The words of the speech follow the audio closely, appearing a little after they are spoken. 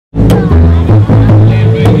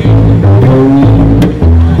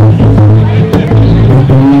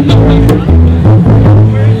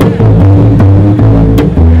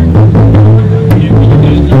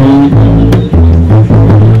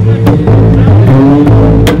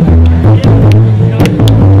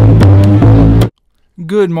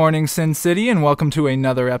Good morning, Sin City, and welcome to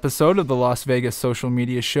another episode of the Las Vegas Social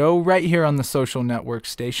Media Show right here on the Social Network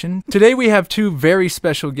station. Today we have two very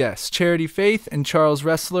special guests, Charity Faith and Charles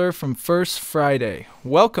Ressler from First Friday.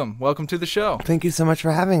 Welcome to the show. Thank you so much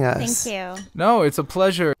for having us. Thank you. No, it's a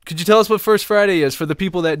pleasure. Could you tell us what First Friday is for the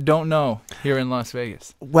people that don't know here in Las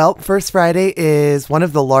Vegas? Well, First Friday is one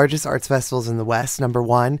of the largest arts festivals in the West, number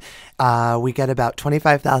one. We get about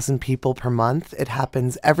 25,000 people per month. It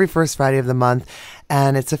happens every first Friday of the month,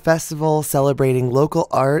 and it's a festival celebrating local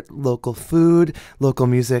art, local food, local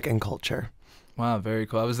music, and culture. Wow, very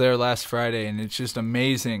cool. I was there last Friday, and it's just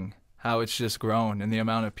amazing how it's just grown and the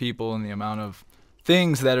amount of people and the amount of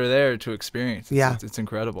things that are there to experience. It's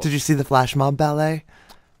incredible. Did you see the flash mob ballet?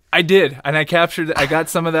 I did, and I got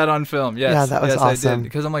some of that on film. Yes, yeah, that was awesome. I did,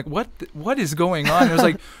 because I'm like, what is going on? It was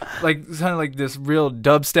like kind of like this real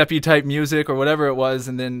dubsteppy type music or whatever it was,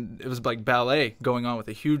 and then it was like ballet going on with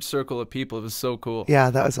a huge circle of people. It was so cool. Yeah,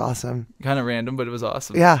 that was awesome. Kind of random, but it was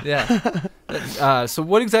awesome. Yeah. So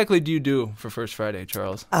what exactly do you do for First Friday,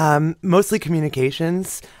 Charles? Mostly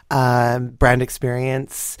communications, brand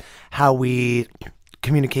experience, how we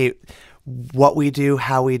communicate what we do,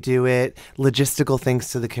 how we do it, logistical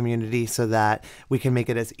things to the community so that we can make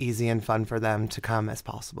it as easy and fun for them to come as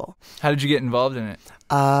possible. How did you get involved in it?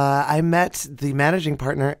 I met the managing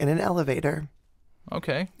partner in an elevator.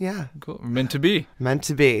 Okay. Yeah. Cool. Meant to be. Meant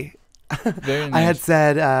to be. Very nice. I had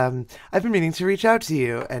said, I've been meaning to reach out to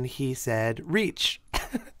you. And he said, reach.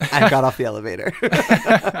 I got off the elevator.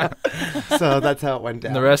 So that's how it went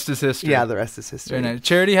down. And the rest is history. Yeah, the rest is history. Very nice.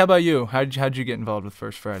 Charity, how about you? How'd you get involved with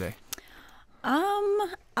First Friday?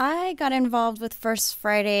 I got involved with First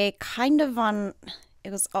Friday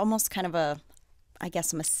it was almost kind of a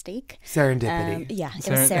mistake. Serendipity. Yeah, it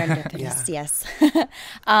was serendipitous, yes.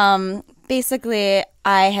 Basically,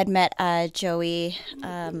 I had met Joey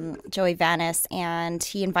Vanis, and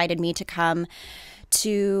he invited me to come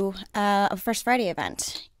to a First Friday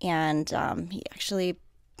event. And he actually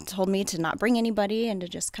told me to not bring anybody and to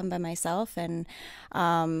just come by myself. And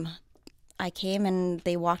I came and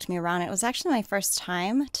they walked me around. It was actually my first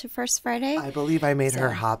time to First Friday. I believe I made her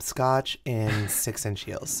hopscotch in 6-inch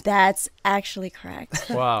heels. That's actually correct.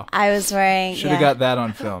 Wow. I was wearing... Should have got that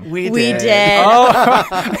on film. We did. Oh.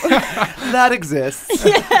 That exists.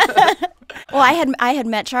 Yeah. Well, I had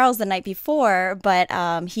met Charles the night before, but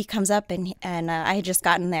he comes up and I had just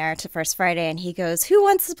gotten there to First Friday, and he goes, "Who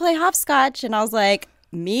wants to play hopscotch?" And I was like,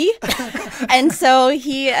 me? And so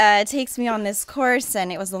he takes me on this course,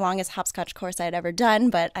 and it was the longest hopscotch course I had ever done,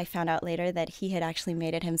 but I found out later that he had actually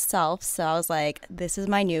made it himself. So I was like, this is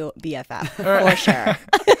my new BFF for sure.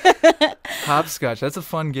 Hopscotch, that's a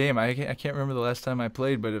fun game. I can't remember the last time I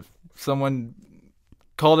played, but if someone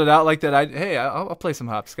called it out like that, I'll play some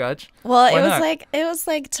hopscotch. Well, it was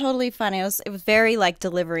like totally fun. It was very like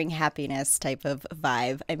delivering happiness type of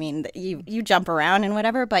vibe. I mean, you jump around and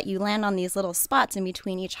whatever, but you land on these little spots in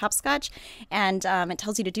between each hopscotch, and it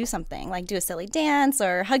tells you to do something, like do a silly dance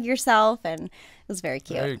or hug yourself, and it was very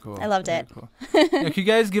cute. Very cool. I loved it. Cool. Now, could you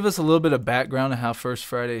guys give us a little bit of background on how First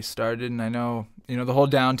Friday started? And I know, the whole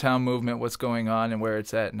downtown movement, what's going on and where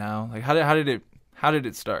it's at now. Like, how did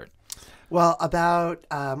it start? Well, about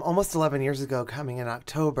almost 11 years ago, coming in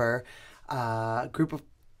October, a group of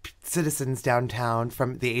citizens downtown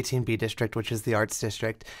from the 18B district, which is the arts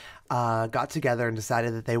district, got together and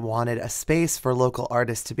decided that they wanted a space for local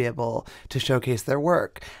artists to be able to showcase their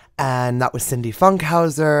work. And that was Cindy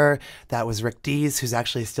Funkhauser, that was Rick Dees, who's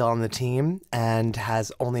actually still on the team and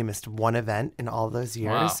has only missed one event in all those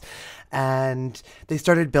years. Wow. And they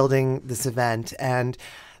started building this event, and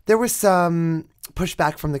there was some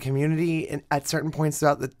pushback from the community at certain points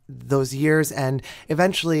throughout those years, and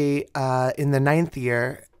eventually in the 9th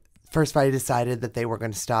year, First Friday decided that they were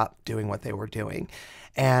going to stop doing what they were doing.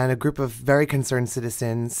 And a group of very concerned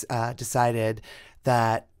citizens decided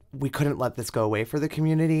that we couldn't let this go away for the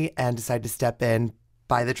community, and decided to step in,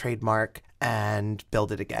 buy the trademark, and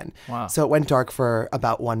build it again. Wow. So it went dark for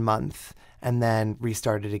about 1 month, and then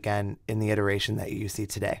restarted again in the iteration that you see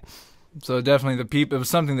today. So definitely it was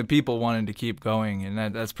something that people wanted to keep going,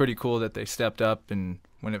 and that's pretty cool that they stepped up and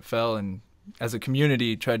when it fell, and as a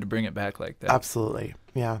community tried to bring it back like that. Absolutely.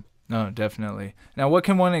 Yeah. No, definitely. Now, what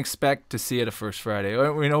can one expect to see at a First Friday?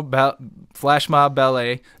 We know about flash mob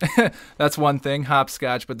ballet. That's one thing,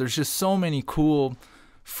 hopscotch, but there's just so many cool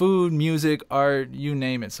food, music, art, you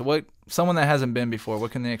name it. So someone that hasn't been before,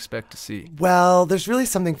 what can they expect to see? Well, there's really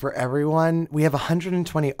something for everyone. We have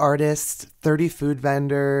 120 artists, 30 food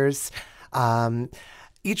vendors.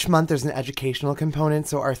 Each month there's an educational component.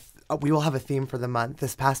 So we will have a theme for the month.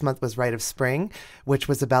 This past month was Rite of Spring, which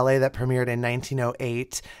was a ballet that premiered in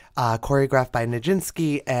 1908, choreographed by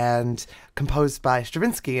Nijinsky and composed by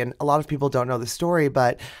Stravinsky. And a lot of people don't know the story,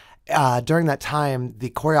 but during that time, the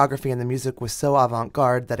choreography and the music was so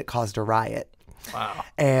avant-garde that it caused a riot. Wow.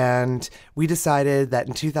 And we decided that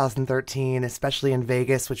in 2013, especially in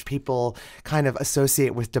Vegas, which people kind of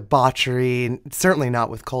associate with debauchery, certainly not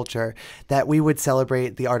with culture, that we would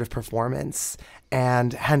celebrate the art of performance.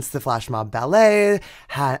 And hence the Flash Mob Ballet.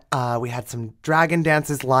 We had some dragon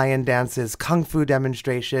dances, lion dances, kung fu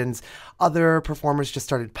demonstrations. Other performers just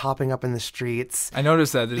started popping up in the streets. I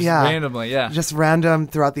noticed that. Just randomly, Just random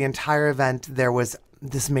throughout the entire event. There was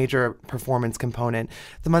this major performance component.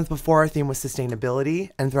 The month before, our theme was sustainability,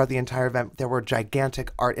 and throughout the entire event, there were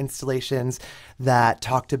gigantic art installations that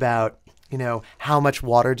talked about, how much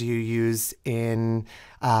water do you use in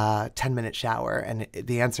a 10-minute shower? And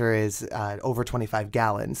the answer is over 25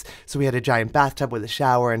 gallons. So we had a giant bathtub with a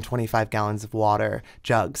shower and 25 gallons of water,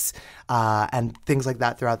 jugs, and things like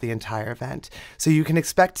that throughout the entire event. So you can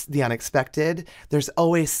expect the unexpected. There's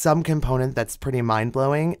always some component that's pretty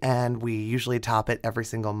mind-blowing, and we usually top it every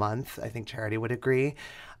single month. I think Charity would agree.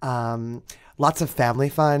 Lots of family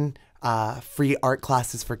fun. Free art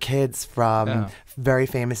classes for kids from very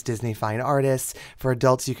famous Disney fine artists. For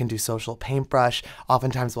adults, you can do social paintbrush.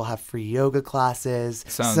 Oftentimes, we'll have free yoga classes.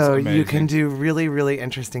 Sounds so amazing. You can do really, really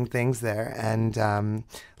interesting things there and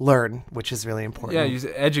learn, which is really important. Yeah,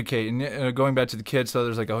 you educate. And going back to the kids, so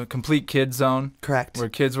there's like a complete kid zone. Correct. Where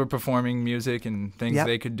kids were performing music and things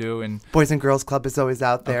they could do. And Boys and Girls Club is always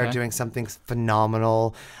out there doing something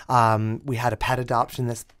phenomenal. We had a pet adoption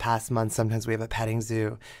this past month. Sometimes we have a petting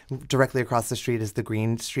zoo. Directly across the street is the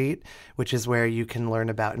Green Street, which is where you can learn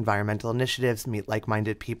about environmental initiatives, meet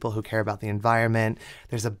like-minded people who care about the environment.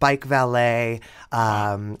 There's a bike valet,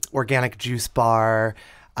 organic juice bar.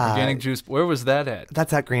 organic juice, where was that at?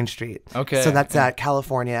 That's at Green Street. Okay. So that's at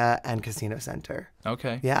California and Casino Center.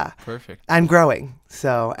 Okay. Yeah. Perfect. And growing.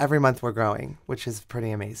 So every month we're growing, which is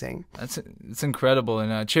pretty amazing. It's incredible.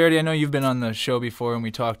 And Charity, I know you've been on the show before and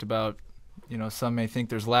we talked about, some may think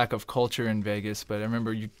there's lack of culture in Vegas, but I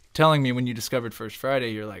remember you telling me when you discovered First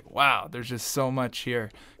Friday, you're like, wow, there's just so much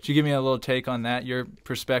here. Could you give me a little take on that, your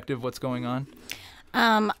perspective, what's going on?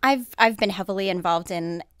 I've been heavily involved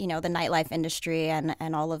in, the nightlife industry and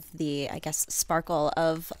all of the, I guess, sparkle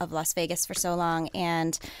of Las Vegas for so long.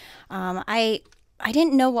 And I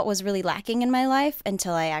didn't know what was really lacking in my life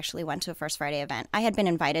until I actually went to a First Friday event. I had been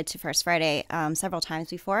invited to First Friday several times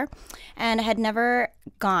before and had never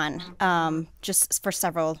gone just for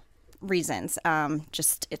several reasons.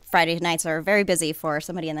 Friday nights are very busy for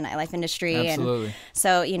somebody in the nightlife industry. Absolutely. And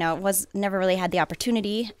so, was never really had the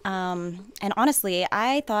opportunity. And honestly,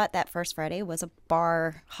 I thought that First Friday was a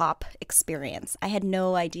bar hop experience. I had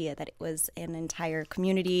no idea that it was an entire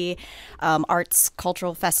community arts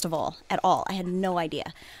cultural festival at all. I had no idea.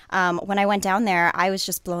 When I went down there, I was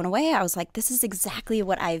just blown away. I was like, this is exactly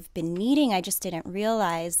what I've been needing. I just didn't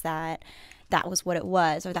realize that was what it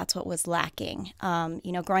was, or that's what was lacking.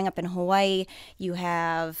 Growing up in Hawaii, you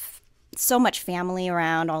have so much family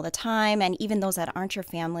around all the time, and even those that aren't your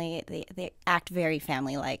family, they act very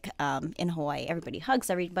family-like in Hawaii. Everybody hugs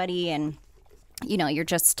everybody, and you're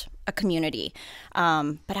just a community.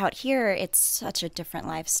 But out here, it's such a different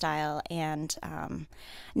lifestyle, and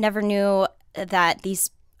never knew that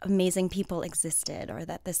these amazing people existed, or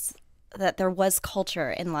that there was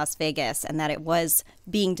culture in Las Vegas, and that it was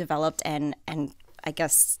being developed and I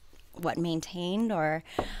guess maintained, or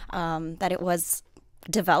that it was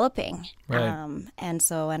developing. Right. And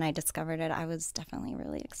so when I discovered it, I was definitely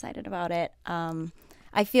really excited about it.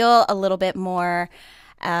 I feel a little bit more,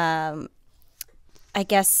 I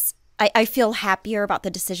guess, I feel happier about the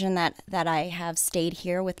decision that I have stayed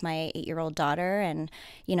here with my 8-year-old daughter. And,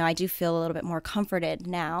 I do feel a little bit more comforted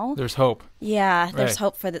now. There's hope. Yeah, there's Right.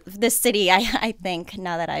 hope for this city, I think,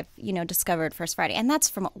 now that I've, discovered First Friday. And that's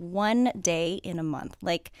from one day in a month.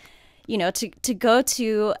 Like, to go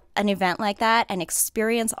to an event like that and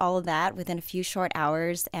experience all of that within a few short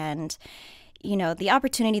hours, and the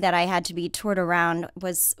opportunity that I had to be toured around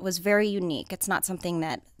was very unique. It's not something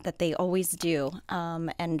that they always do,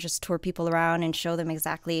 and just tour people around and show them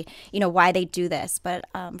exactly, why they do this. But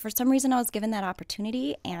for some reason, I was given that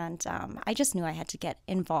opportunity, and I just knew I had to get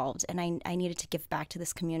involved, and I needed to give back to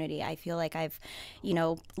this community. I feel like I've,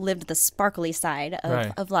 lived the sparkly side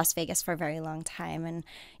of Las Vegas for a very long time, and,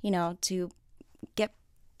 to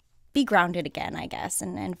be grounded again, I guess,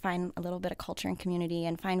 and find a little bit of culture and community,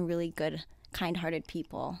 and find really good kind-hearted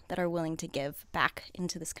people that are willing to give back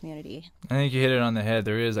into this community. I think you hit it on the head.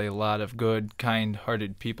 There is a lot of good,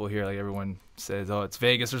 kind-hearted people here. Like everyone says, oh, it's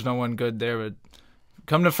Vegas, there's no one good there, but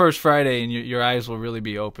come to First Friday and your eyes will really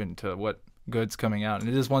be open to what good's coming out. And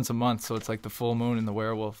it is once a month, so it's like the full moon and the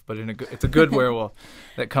werewolf, but it's a good werewolf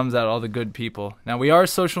that comes out, all the good people. Now, we are a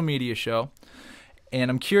social media show, and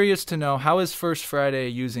I'm curious to know, how is First Friday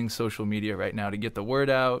using social media right now to get the word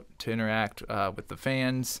out, to interact with the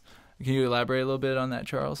fans? Can you elaborate a little bit on that,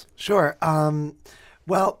 Charles? Sure.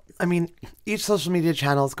 Well, I mean, each social media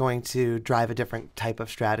channel is going to drive a different type of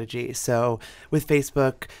strategy. So with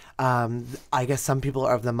Facebook, I guess some people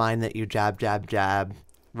are of the mind that you jab, jab, jab,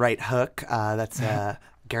 right hook. That's a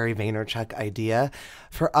Gary Vaynerchuk idea.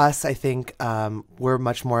 For us, I think we're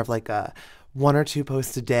much more of like a 1 or 2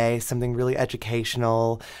 posts a day, something really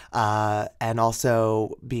educational, and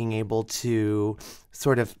also being able to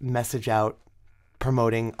sort of message out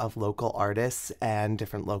promoting of local artists and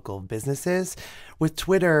different local businesses. With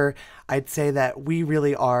Twitter, I'd say that we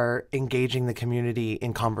really are engaging the community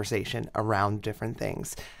in conversation around different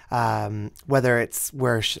things. Whether it's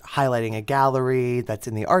we're highlighting a gallery that's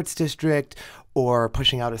in the arts district, or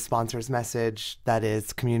pushing out a sponsor's message that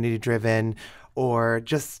is community driven, or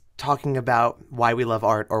just talking about why we love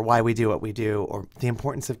art or why we do what we do or the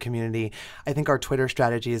importance of community. I think our Twitter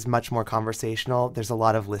strategy is much more conversational. There's a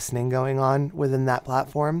lot of listening going on within that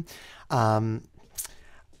platform. And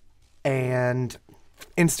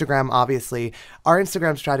Instagram, obviously, our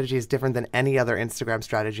Instagram strategy is different than any other Instagram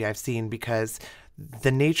strategy I've seen, because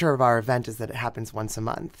the nature of our event is that it happens once a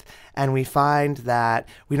month. And we find that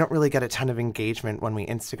we don't really get a ton of engagement when we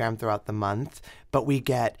Instagram throughout the month, but we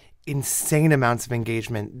get insane amounts of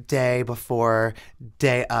engagement day before,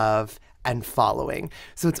 day of, and following.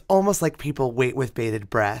 So it's almost like people wait with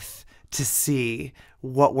bated breath to see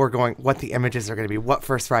what the images are going to be, what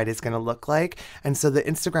First Friday is going to look like. And so the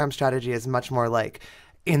Instagram strategy is much more like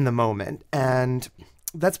in the moment. And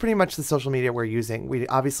that's pretty much the social media we're using. We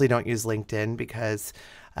obviously don't use LinkedIn because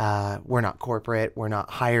we're not corporate, we're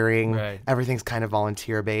not hiring. Right. Everything's kind of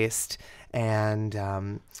volunteer based.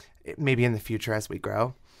 And maybe in the future as we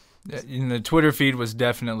grow. And the Twitter feed was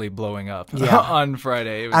definitely blowing up Yeah. on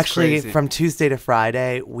Friday. It was Actually, crazy. from Tuesday to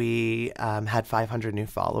Friday, we had 500 new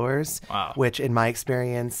followers, Wow. which in my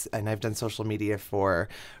experience, and I've done social media for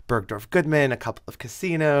Bergdorf Goodman, a couple of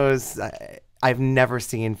casinos, I've never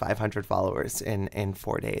seen 500 followers in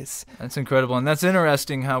 4 days. That's incredible. And that's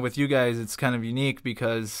interesting how with you guys it's kind of unique,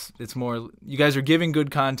 because it's more, you guys are giving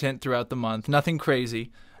good content throughout the month, nothing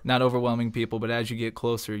crazy, not overwhelming people, but as you get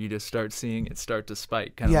closer, you just start seeing it start to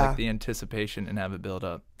spike, kind of Yeah. like the anticipation and have it build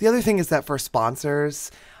up. The other thing is that for sponsors,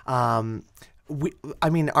 our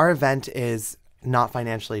event is not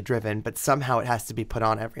financially driven, but somehow it has to be put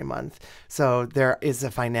on every month. So there is a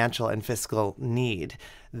financial and fiscal need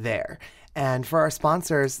there. And for our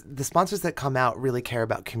sponsors, the sponsors that come out really care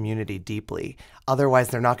about community deeply. Otherwise,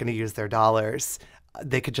 they're not going to use their dollars.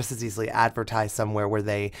 They could just as easily advertise somewhere where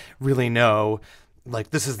they really know, like,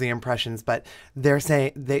 this is the impressions, but they're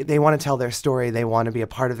saying they want to tell their story. They want to be a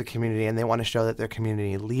part of the community, and they want to show that they're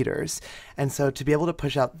community leaders. And so to be able to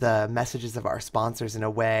push out the messages of our sponsors in a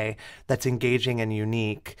way that's engaging and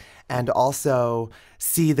unique, and also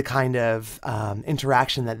see the kind of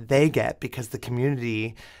interaction that they get because the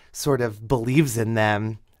community sort of believes in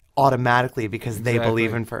them automatically because they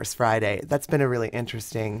believe in First Friday. That's been a really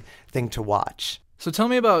interesting thing to watch. So tell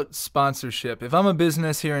me about sponsorship. If I'm a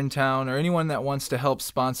business here in town or anyone that wants to help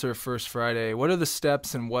sponsor First Friday, what are the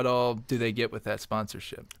steps and what all do they get with that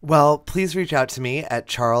sponsorship? Well, please reach out to me at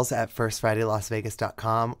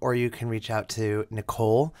charles@firstfridaylasvegas.com, or you can reach out to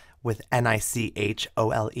Nicole with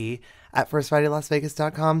NICHOLE at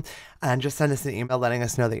firstfridaylasvegas.com, and just send us an email letting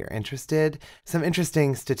us know that you're interested. Some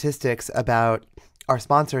interesting statistics about our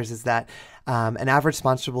sponsors is that an average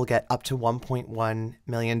sponsor will get up to $1.1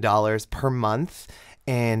 million per month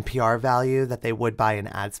in PR value that they would buy in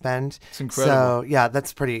ad spend. It's incredible. So, yeah,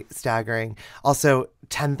 that's pretty staggering. Also,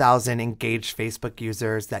 10,000 engaged Facebook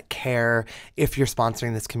users that care if you're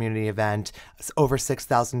sponsoring this community event. It's over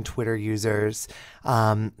 6,000 Twitter users.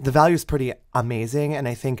 The value is pretty amazing, and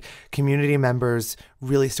I think community members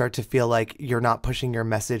really start to feel like you're not pushing your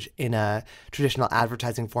message in a traditional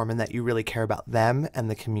advertising form, and that you really care about them and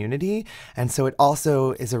the community. And so it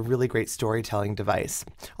also is a really great storytelling device.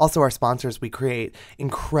 Also, our sponsors, we create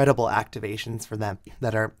incredible activations for them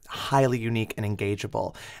that are highly unique and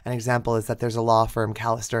engageable. An example is that there's a law firm,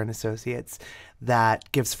 Callister and Associates,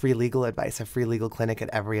 that gives free legal advice, a free legal clinic at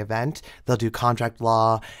every event. They'll do contract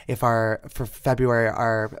law. For February,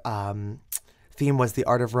 our theme was the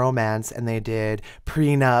art of romance, and they did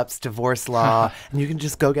prenups, divorce law, and you can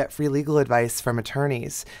just go get free legal advice from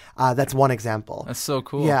attorneys. That's one example. That's so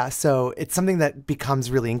cool. Yeah, so it's something that becomes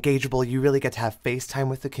really engageable. You really get to have FaceTime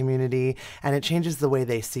with the community, and it changes the way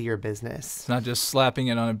they see your business. It's not just slapping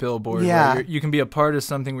it on a billboard. Yeah. Where you can be a part of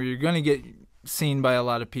something where you're going to get seen by a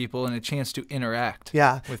lot of people and a chance to interact.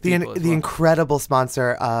 With people as well. Incredible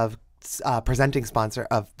sponsor of presenting sponsor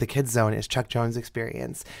of the Kids Zone is Chuck Jones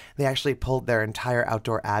Experience. They actually pulled their entire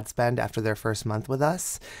outdoor ad spend after their first month with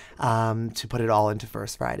us to put it all into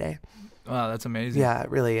First Friday. Wow, that's amazing. Yeah, it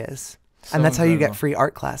really is. So and that's how you incredible. get free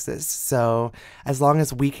art classes. So as long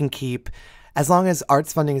as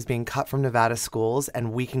arts funding is being cut from Nevada schools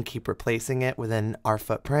and we can keep replacing it within our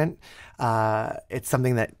footprint, it's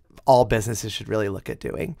something that all businesses should really look at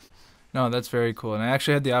doing. No, that's very cool. And I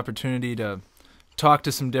actually had the opportunity to talk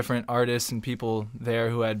to some different artists and people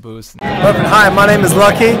there who had booths. Perfect. Hi, my name is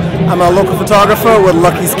Lucky. I'm a local photographer with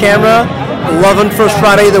Lucky's Camera. Loving First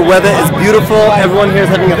Friday. The weather is beautiful. Everyone here is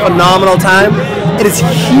having a phenomenal time. It is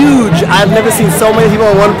huge. I've never seen so many people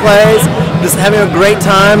in one place, just having a great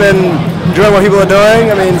time and enjoying what people are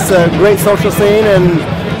doing. I mean, it's a great social scene, and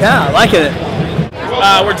yeah, I like it.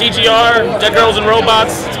 We're DGR, Dead Girls and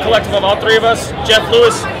Robots. It's a collective of all three of us. Jeff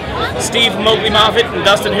Lewis, Steve Mowgli Moffitt, and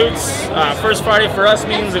Dustin Hoots. First Friday for us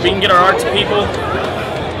means that we can get our art to people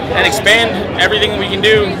and expand everything we can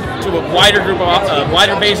do to a wider group of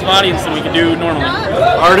wider base of audience than we can do normally.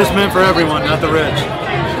 Art is meant for everyone, not the rich.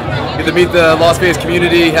 Get to meet the Las Vegas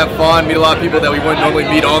community, have fun, meet a lot of people that we wouldn't normally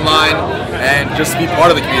meet online, and just be part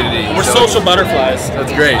of the community. We're social butterflies.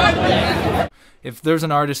 That's great. If there's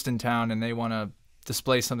an artist in town and they want to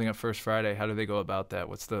display something at First Friday, how do they go about that?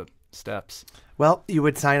 What's the steps? Well, you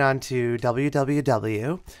would sign on to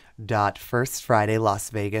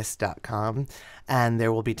www.firstfridaylasvegas.com, and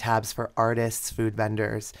there will be tabs for artists, food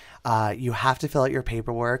vendors. You have to fill out your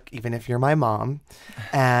paperwork, even if you're my mom.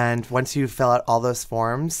 And once you fill out all those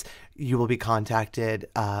forms, you will be contacted.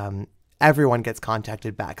 Everyone gets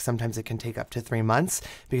contacted back. Sometimes it can take up to 3 months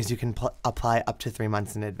because you can apply up to 3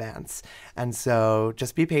 months in advance. And so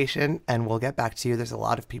just be patient and we'll get back to you. There's a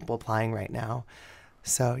lot of people applying right now.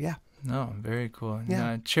 So, yeah. No, very cool.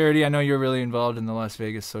 Yeah. Charity, I know you're really involved in the Las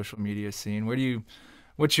Vegas social media scene.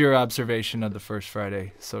 What's your observation of the First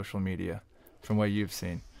Friday social media from what you've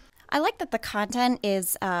seen? I like that the content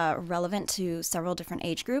is relevant to several different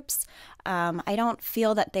age groups. I don't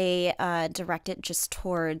feel that they direct it just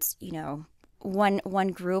towards, one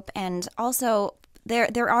group. And also,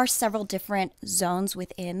 there are several different zones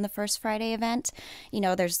within the First Friday event.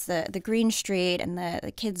 There's the Green Street and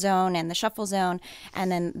the Kid Zone and the Shuffle Zone,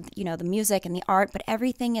 and then the music and the art. But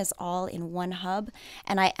everything is all in one hub,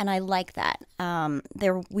 and I like that.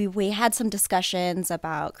 We had some discussions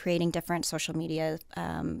about creating different social media,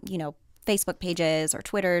 Facebook pages or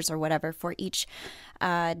Twitters or whatever for each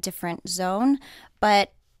different zone,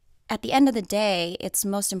 but at the end of the day, it's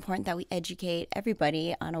most important that we educate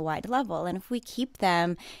everybody on a wide level. And if we keep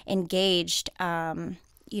them engaged,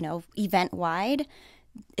 event-wide,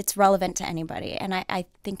 it's relevant to anybody. And I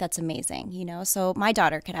think that's amazing, So my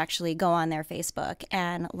daughter could actually go on their Facebook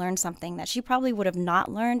and learn something that she probably would have not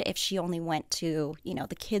learned if she only went to,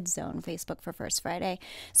 the Kids Zone Facebook for First Friday.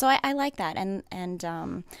 So I like that. And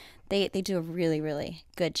they do a really, really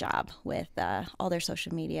good job with all their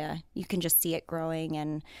social media. You can just see it growing,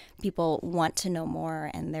 and people want to know more,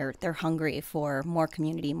 and they're hungry for more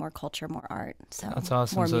community, more culture, more art. So that's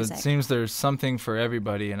awesome. More so music. It seems there's something for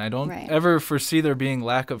everybody, and I don't Right. ever foresee there being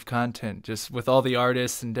lack of content, just with all the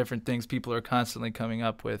artists and different things people are constantly coming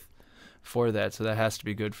up with for that. So that has to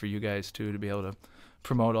be good for you guys, too, to be able to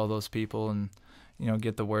promote all those people and,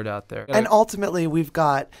 get the word out there. And ultimately, we've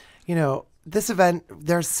got, this event,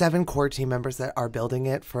 there's 7 core team members that are building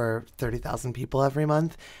it for 30,000 people every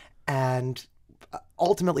month. And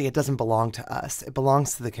ultimately, it doesn't belong to us. It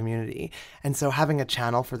belongs to the community. And so having a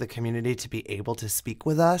channel for the community to be able to speak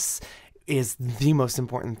with us is the most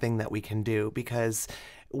important thing that we can do, because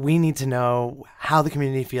we need to know how the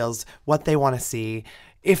community feels, what they want to see,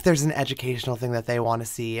 if there's an educational thing that they want to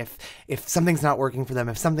see, if something's not working for them,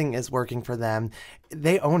 if something is working for them,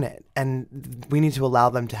 they own it. And we need to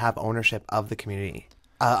allow them to have ownership of the community,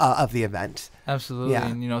 of the event. Absolutely. Yeah.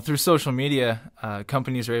 And, through social media,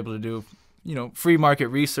 companies are able to do, free market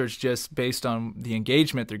research just based on the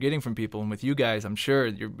engagement they're getting from people. And with you guys, I'm sure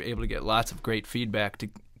you're able to get lots of great feedback to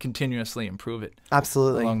continuously improve it.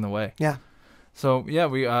 Absolutely. Along the way. Yeah. So, yeah,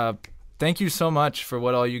 we thank you so much for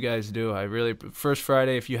what all you guys do. First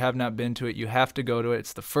Friday, if you have not been to it, you have to go to it.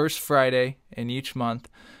 It's the first Friday in each month.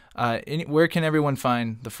 Where can everyone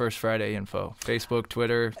find the First Friday info? Facebook,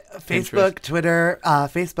 Twitter, Facebook, Pinterest? Twitter,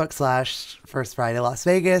 Facebook / First Friday Las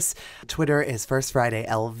Vegas. Twitter is First Friday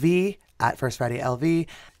LV at First Friday LV.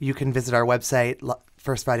 You can visit our website,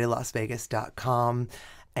 firstfridaylasvegas.com.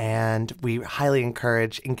 And we highly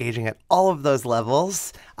encourage engaging at all of those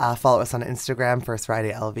levels. Follow us on Instagram, First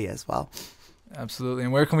Friday LV as well. Absolutely.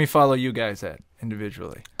 And where can we follow you guys at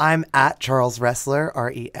individually? I'm at Charles Ressler,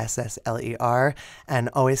 Ressler, and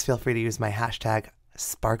always feel free to use my hashtag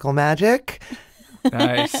 #SparkleMagic.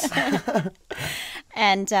 Nice.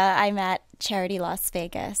 And I'm at Charity Las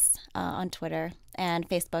Vegas on Twitter, and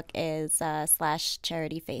Facebook is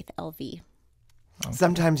 /CharityFaithLV.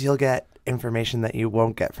 Sometimes you'll get information that you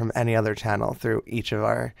won't get from any other channel through each of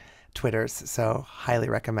our Twitters, so highly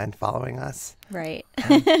recommend following us. Right.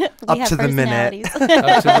 Up to the minute.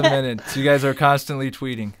 Up to the minute. So you guys are constantly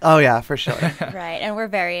tweeting. Oh yeah, for sure. Right. And we're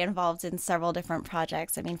very involved in several different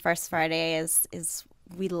projects. I mean, First Friday is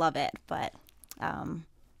we love it, but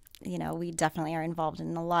you know, we definitely are involved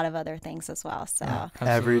in a lot of other things as well. So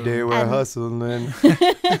Every day we're hustling.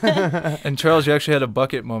 And Charles, you actually had a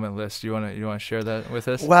bucket moment list. You want to share that with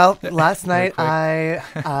us? Well, last night I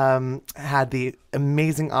had the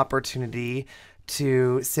amazing opportunity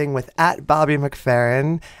to sing with @Bobby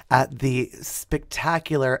McFerrin at the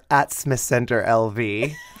spectacular @Smith Center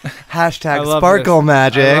LV. Hashtag Sparkle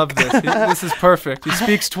Magic. I love this. This is perfect. He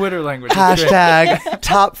speaks Twitter language. Hashtag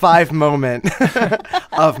top 5 moment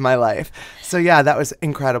of my life. So yeah, that was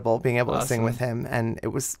incredible being able to sing with him. And it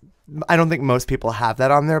was, I don't think most people have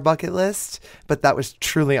that on their bucket list, but that was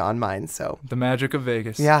truly on mine. So the magic of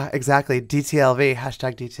Vegas. Yeah, exactly. DTLV,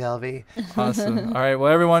 hashtag DTLV. Awesome. All right.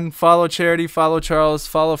 Well, everyone, follow Charity, follow Charles,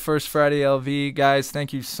 follow First Friday LV. Guys,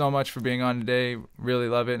 thank you so much for being on today. Really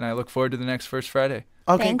love it. And I look forward to the next First Friday.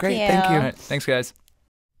 Okay, great. Thank you. All right, thanks, guys.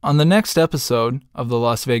 On the next episode of the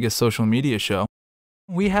Las Vegas Social Media Show,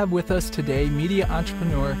 we have with us today media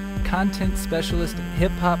entrepreneur, content specialist,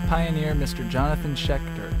 hip-hop pioneer, Mr. Jonathan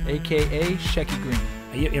Schechter, a.k.a. Shecky Grimm.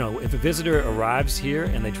 You know, if a visitor arrives here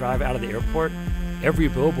and they drive out of the airport, every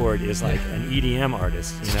billboard is like an EDM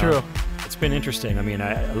artist. It's true. It's been interesting. I mean,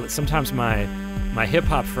 sometimes my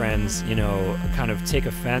hip-hop friends, you know, kind of take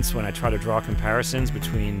offense when I try to draw comparisons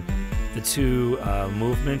between the two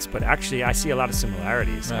movements, but actually I see a lot of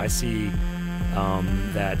similarities. Right. I see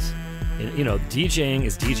that, you know, DJing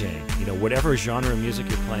is DJing. You know, whatever genre of music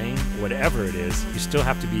you're playing, whatever it is, you still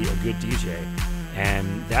have to be a good DJ.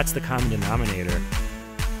 And that's the common denominator